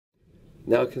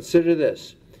Now consider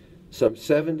this. Some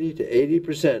 70 to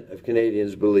 80% of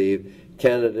Canadians believe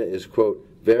Canada is, quote,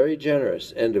 very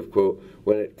generous, end of quote,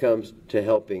 when it comes to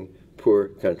helping poor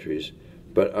countries.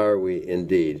 But are we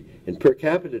indeed? In per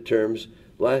capita terms,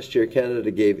 last year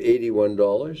Canada gave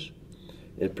 $81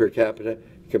 in per capita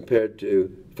compared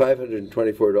to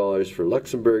 $524 for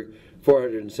Luxembourg,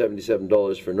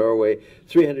 $477 for Norway,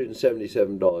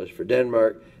 $377 for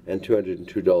Denmark, and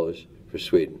 $202 for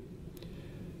Sweden.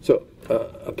 So,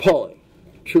 appalling,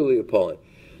 truly appalling.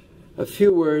 A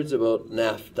few words about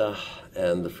NAFTA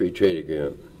and the Free Trade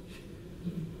Agreement.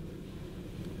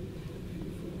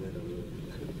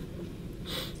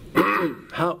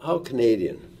 How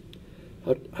Canadian,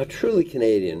 how truly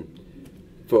Canadian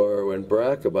for when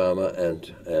Barack Obama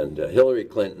and Hillary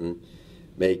Clinton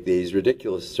make these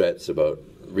ridiculous threats about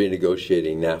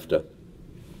renegotiating NAFTA,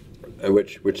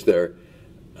 which their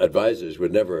advisors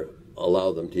would never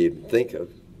allow them to even think of,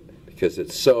 because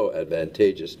it's so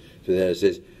advantageous to the United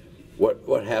States.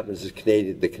 What happens is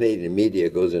the Canadian media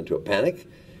goes into a panic,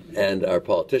 and our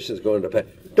politicians go into a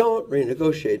panic. Don't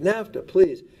renegotiate NAFTA,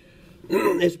 please.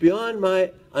 It's beyond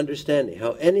my understanding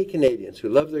how any Canadians who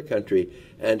love their country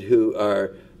and who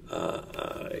are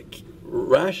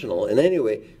rational in any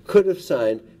way could have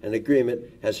signed an agreement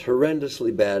as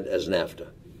horrendously bad as NAFTA.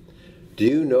 Do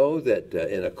you know that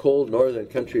in a cold northern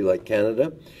country like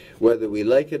Canada, whether we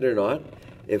like it or not,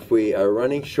 if we are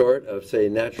running short of, say,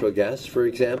 natural gas, for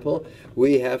example,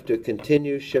 we have to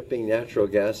continue shipping natural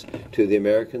gas to the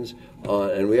Americans,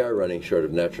 and we are running short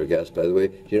of natural gas, by the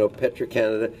way. You know,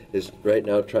 Petro-Canada is right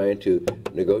now trying to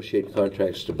negotiate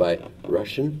contracts to buy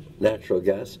Russian natural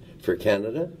gas for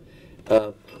Canada.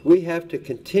 We have to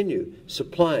continue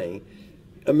supplying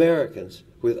Americans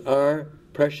with our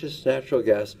precious natural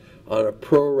gas on a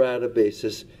pro-rata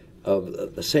basis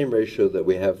of the same ratio that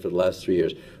we have for the last 3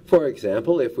 years. For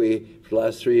example, if we, for the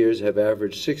last 3 years, have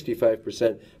averaged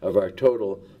 65% of our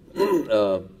total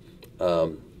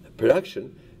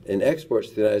production in exports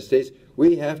to the United States,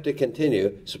 we have to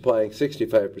continue supplying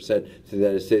 65% to the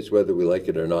United States, whether we like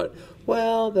it or not.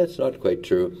 Well, that's not quite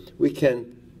true. We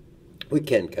can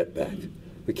cut back.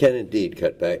 We can indeed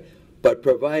cut back, but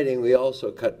providing we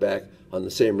also cut back on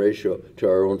the same ratio to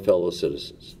our own fellow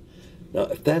citizens. Now,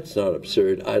 if that's not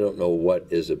absurd, I don't know what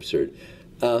is absurd.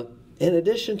 In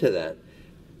addition to that,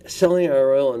 selling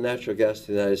our oil and natural gas to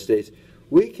the United States,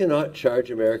 we cannot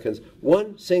charge Americans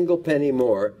one single penny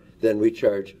more than we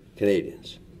charge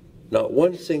Canadians. Not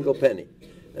one single penny.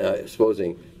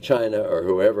 Supposing China or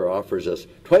whoever offers us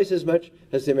twice as much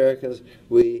as the Americans,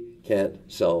 we can't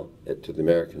sell it to the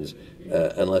Americans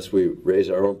unless we raise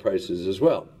our own prices as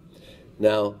well.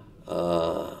 Now,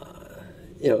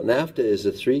 you know, NAFTA is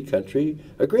a three-country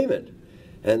agreement.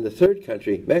 And the third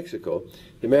country, Mexico,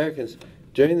 the Americans,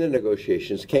 during the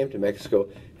negotiations, came to Mexico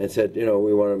and said, you know,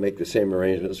 we want to make the same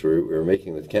arrangements we're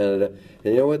making with Canada.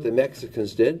 And you know what the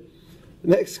Mexicans did? The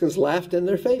Mexicans laughed in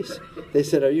their face. They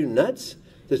said, are you nuts?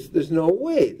 There's no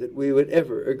way that we would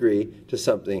ever agree to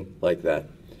something like that.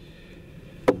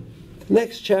 The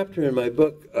next chapter in my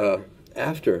book,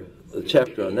 after the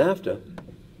chapter on NAFTA,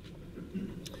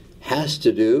 has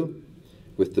to do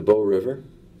with the Bow River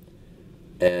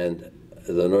and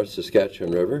the North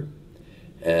Saskatchewan River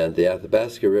and the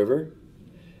Athabasca River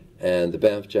and the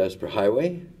Banff-Jasper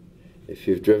Highway. If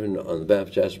you've driven on the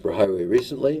Banff-Jasper Highway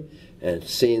recently and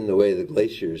seen the way the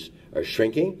glaciers are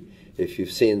shrinking, if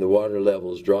you've seen the water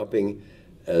levels dropping,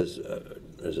 as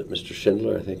is it Mr.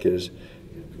 Schindler, I think it is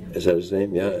that his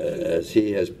name? Yeah, as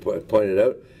he has pointed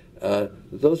out,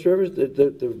 those rivers,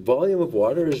 the volume of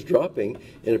water is dropping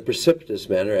in a precipitous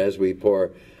manner as we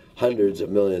pour hundreds of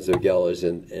millions of gallons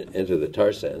into the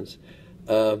tar sands.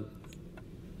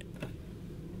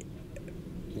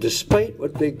 Despite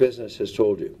what big business has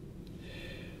told you,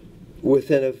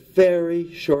 within a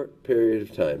very short period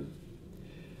of time,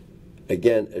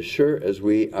 again, as sure as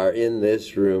we are in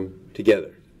this room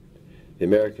together, the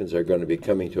Americans are going to be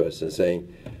coming to us and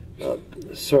saying,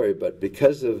 sorry, but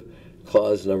because of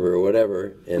clause number or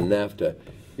whatever in NAFTA,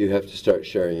 you have to start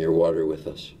sharing your water with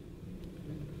us.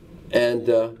 And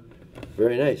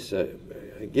very nice.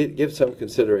 Give some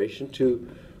consideration to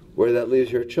where that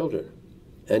leaves your children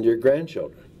and your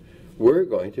grandchildren. We're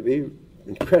going to be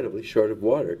incredibly short of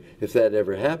water if that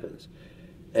ever happens.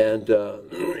 And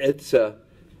it's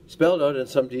spelled out in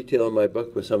some detail in my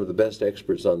book with some of the best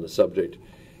experts on the subject.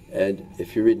 And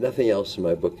if you read nothing else in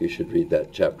my book, you should read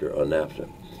that chapter on NAFTA.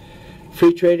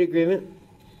 Free trade agreement.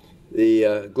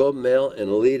 The Globe and Mail, in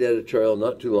a lead editorial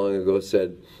not too long ago,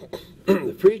 said,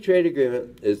 the free trade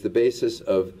agreement is the basis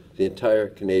of the entire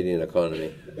Canadian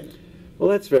economy. Well,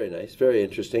 that's very nice, very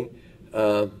interesting.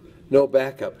 no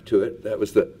backup to it. That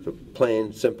was the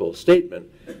plain, simple statement.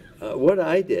 What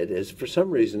I did is, for some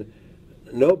reason,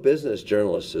 no business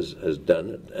journalist has done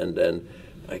it, and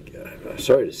I'm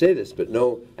sorry to say this, but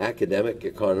no academic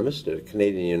economist at a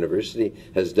Canadian university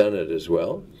has done it as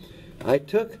well. I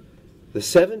took the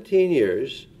 17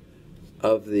 years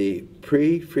of the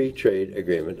pre-free trade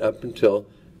agreement up until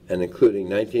and including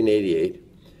 1988,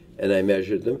 and I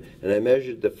measured them, and I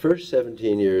measured the first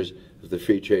 17 years of the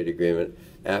free trade agreement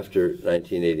after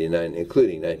 1989,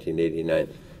 including 1989.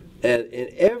 And in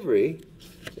every,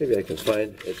 maybe I can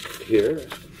find it here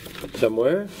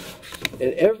somewhere,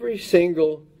 in every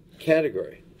single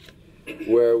category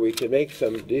where we can make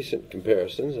some decent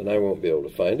comparisons, and I won't be able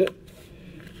to find it,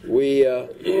 we,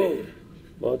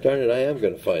 well, darn it, I am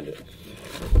going to find it.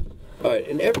 All right,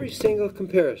 in every single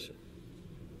comparison,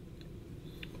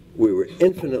 we were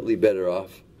infinitely better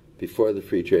off before the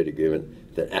free trade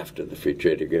agreement than after the free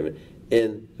trade agreement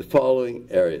in the following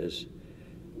areas: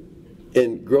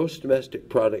 in gross domestic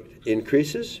product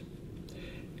increases,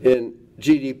 in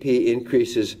GDP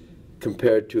increases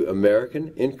compared to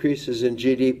American increases in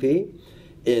GDP,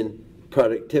 in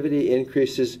productivity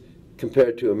increases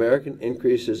compared to American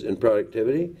increases in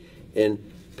productivity, in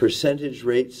percentage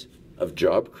rates of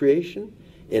job creation,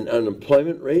 in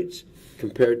unemployment rates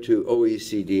compared to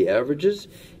OECD averages,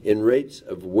 in rates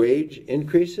of wage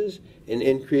increases, in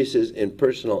increases in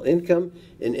personal income,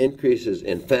 in increases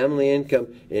in family income,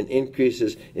 in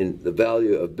increases in the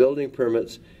value of building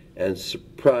permits, and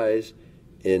surprise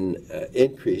in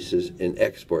increases in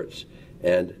exports,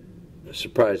 and a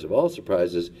surprise of all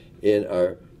surprises in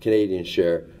our Canadian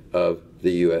share of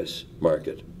the U.S.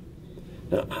 market.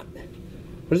 Now,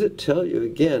 what does it tell you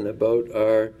again about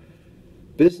our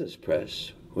business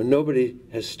press when nobody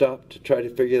has stopped to try to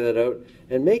figure that out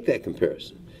and make that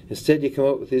comparison? Instead, you come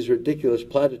up with these ridiculous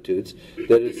platitudes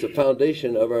that it's the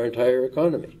foundation of our entire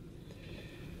economy.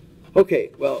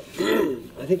 Okay, well,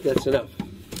 I think that's enough.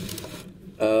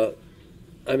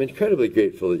 I'm incredibly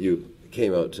grateful that you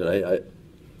came out tonight.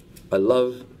 I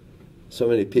love so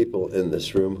many people in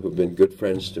this room who've been good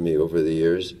friends to me over the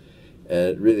years, and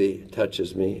it really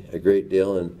touches me a great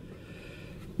deal and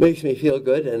makes me feel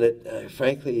good. And it,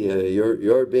 frankly,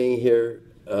 your being here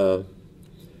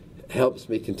helps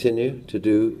me continue to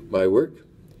do my work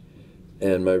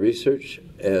and my research.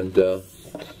 And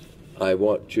I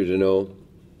want you to know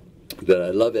that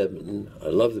I love Edmonton. I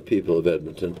love the people of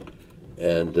Edmonton,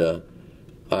 and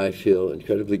I feel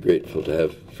incredibly grateful to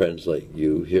have friends like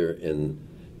you here in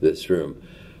this room.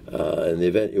 In the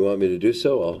event you want me to do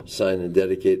so, I'll sign and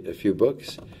dedicate a few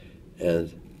books,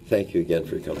 and thank you again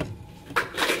for coming.